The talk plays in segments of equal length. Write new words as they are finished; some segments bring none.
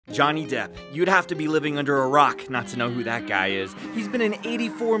Johnny Depp. You'd have to be living under a rock not to know who that guy is. He's been in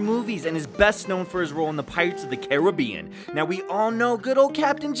 84 movies and is best known for his role in the Pirates of the Caribbean. Now we all know good old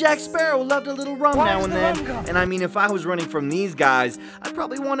Captain Jack Sparrow loved a little rum now and then. And I mean, if I was running from these guys, I'd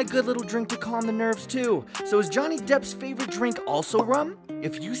probably want a good little drink to calm the nerves too. So is Johnny Depp's favorite drink also rum?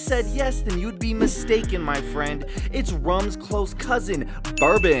 If you said yes, then you'd be mistaken, my friend. It's rum's close cousin,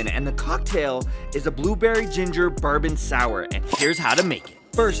 bourbon, and the cocktail is a Blueberry Ginger Bourbon Sour, and here's how to make it.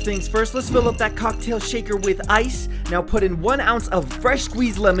 First things first, let's fill up that cocktail shaker with ice. Now put in 1 ounce of fresh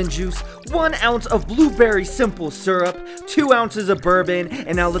squeezed lemon juice, 1 ounce of blueberry simple syrup, 2 ounces of bourbon,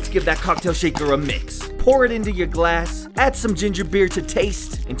 and now let's give that cocktail shaker a mix. Pour it into your glass, add some ginger beer to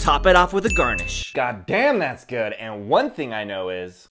taste, and top it off with a garnish. God damn, that's good, and one thing I know is